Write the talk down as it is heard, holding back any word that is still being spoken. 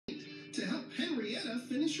to help Henrietta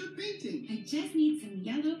finish her painting. I just need some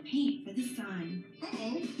yellow paint for the sun.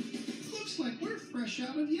 Uh-oh. Looks like we're fresh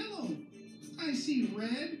out of yellow. I see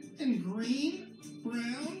red and green,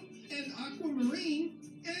 brown and aquamarine,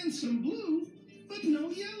 and some blue, but no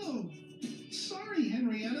yellow. Sorry,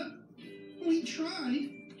 Henrietta. We tried.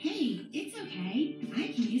 Hey, it's okay. I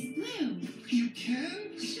can use blue. You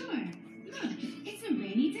can? Sure. Look, it's a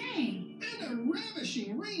rainy day. And a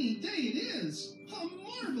ravishing rainy day it is. A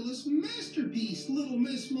marvelous masterpiece, little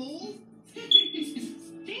Miss Mole.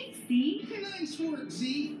 Thanks, Z. Nice work,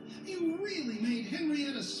 Z. You really made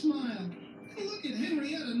Henrietta smile. Look at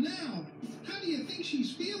Henrietta now. How do you think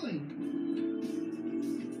she's feeling?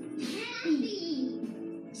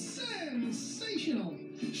 Happy. Sensational.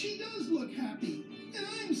 She does look happy. And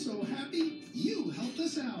I'm so happy you helped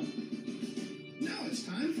us out. Now it's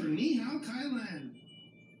time for Ni Hao Kai Lan.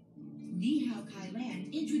 Ni Hao Kai Lan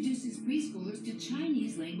introduces preschoolers to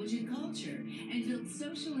Chinese language and culture and builds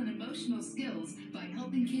social and emotional skills by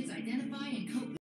helping kids identify and